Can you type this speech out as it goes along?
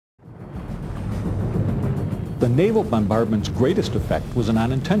The naval bombardment's greatest effect was an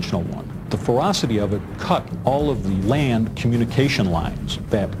unintentional one. The ferocity of it cut all of the land communication lines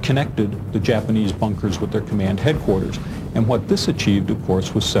that connected the Japanese bunkers with their command headquarters. And what this achieved, of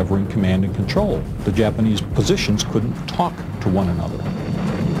course, was severing command and control. The Japanese positions couldn't talk to one another.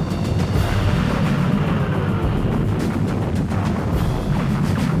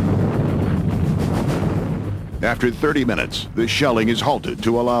 After 30 minutes, the shelling is halted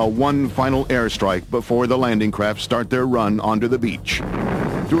to allow one final airstrike before the landing craft start their run onto the beach.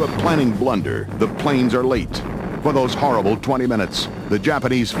 Through a planning blunder, the planes are late. For those horrible 20 minutes, the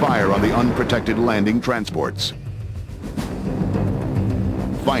Japanese fire on the unprotected landing transports.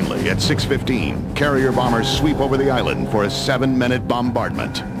 Finally, at 6:15, carrier bombers sweep over the island for a 7-minute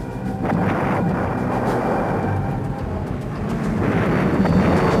bombardment.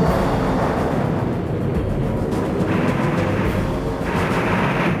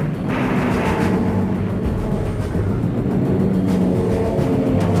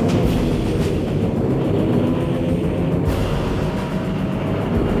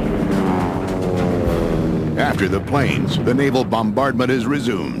 After the planes, the naval bombardment is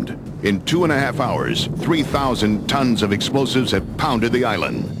resumed. In 2.5 hours, 3,000 tons of explosives have pounded the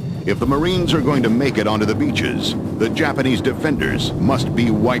island. If the Marines are going to make it onto the beaches, the Japanese defenders must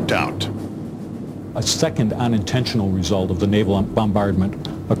be wiped out. A second unintentional result of the naval bombardment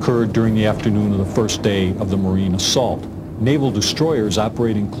occurred during the afternoon of the first day of the Marine assault. Naval destroyers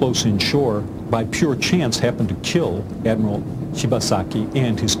operating close inshore by pure chance happened to kill Admiral Shibasaki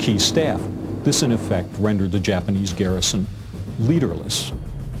and his key staff. This, in effect, rendered the Japanese garrison leaderless.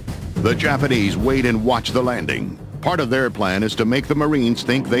 The Japanese wait and watch the landing. Part of their plan is to make the Marines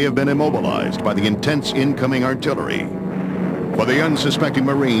think they have been immobilized by the intense incoming artillery. For the unsuspecting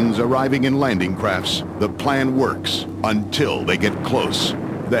Marines arriving in landing crafts, the plan works until they get close.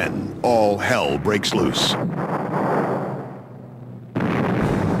 Then, all hell breaks loose.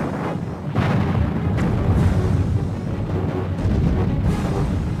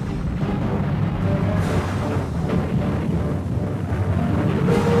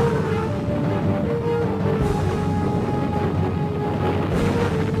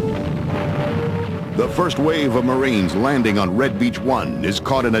 The first wave of Marines landing on Red Beach 1 is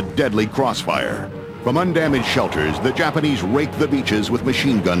caught in a deadly crossfire. From undamaged shelters, the Japanese rake the beaches with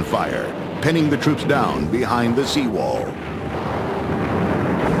machine gun fire, pinning the troops down behind the seawall.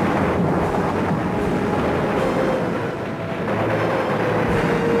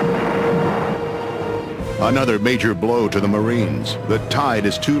 Another major blow to the Marines. The tide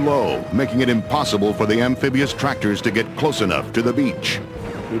is too low, making it impossible for the amphibious tractors to get close enough to the beach.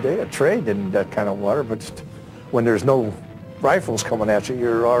 They had trained in that kind of water, but when there's no rifles coming at you,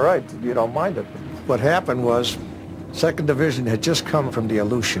 you're all right. You don't mind it. What happened was 2nd Division had just come from the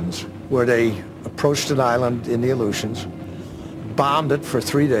Aleutians, where they approached an island in the Aleutians, bombed it for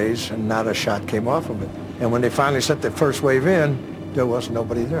 3 days, and not a shot came off of it. And when they finally sent the first wave in, there was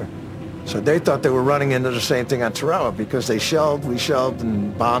nobody there. So they thought they were running into the same thing on Tarawa, because we shelled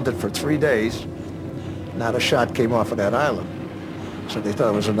and bombed it for 3 days. Not a shot came off of that island. So they thought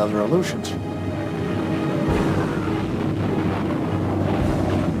it was another Aleutians.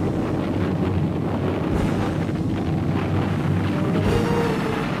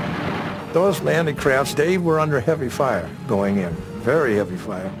 Those landing crafts, they were under heavy fire going in, very heavy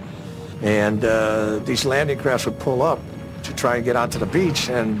fire. And these landing crafts would pull up to try and get onto the beach,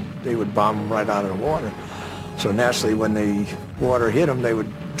 and they would bomb them right out of the water. So naturally, when the water hit them, they would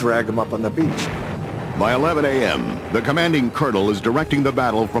drag them up on the beach. By 11 a.m., the commanding colonel is directing the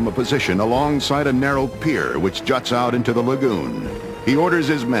battle from a position alongside a narrow pier which juts out into the lagoon. He orders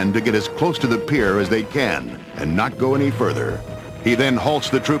his men to get as close to the pier as they can and not go any further. He then halts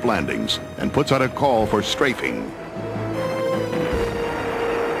the troop landings and puts out a call for strafing.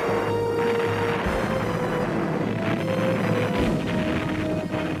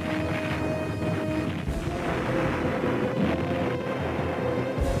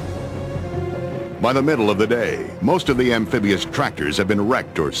 By the middle of the day, most of the amphibious tractors have been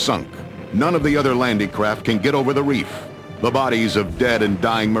wrecked or sunk. None of the other landing craft can get over the reef. The bodies of dead and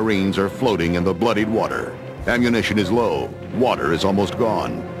dying Marines are floating in the bloodied water. Ammunition is low, water is almost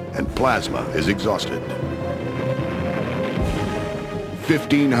gone, and plasma is exhausted.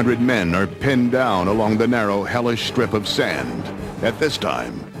 1,500 men are pinned down along the narrow, hellish strip of sand. At this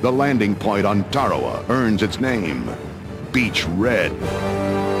time, the landing point on Tarawa earns its name, Beach Red.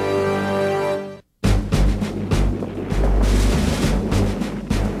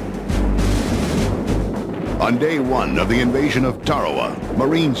 On day 1 of the invasion of Tarawa,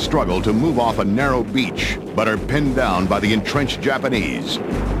 Marines struggle to move off a narrow beach, but are pinned down by the entrenched Japanese.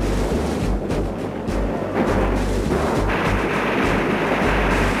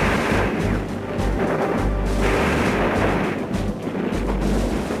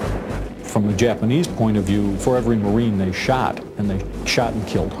 From the Japanese point of view, for every Marine they shot, and they shot and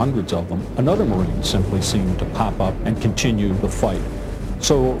killed hundreds of them, another Marine simply seemed to pop up and continue the fight.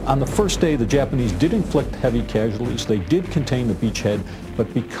 So on the first day, the Japanese did inflict heavy casualties. They did contain the beachhead,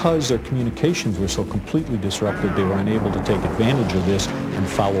 but because their communications were so completely disrupted, they were unable to take advantage of this and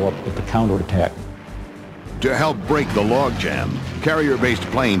follow up with the counterattack. To help break the logjam, carrier-based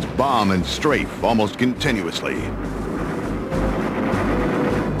planes bomb and strafe almost continuously.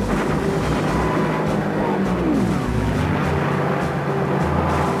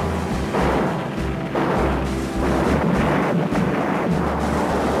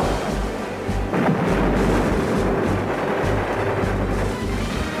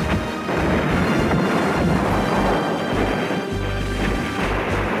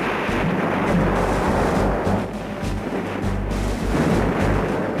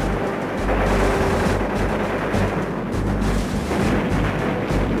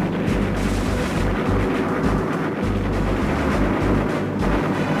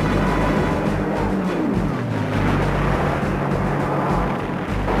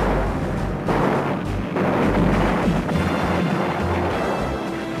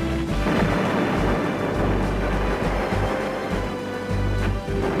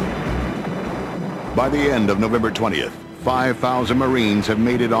 By the end of November 20th, 5,000 Marines have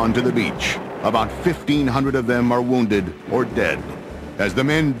made it onto the beach. About 1,500 of them are wounded or dead. As the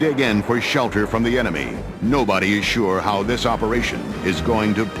men dig in for shelter from the enemy, nobody is sure how this operation is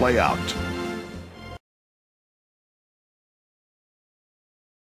going to play out.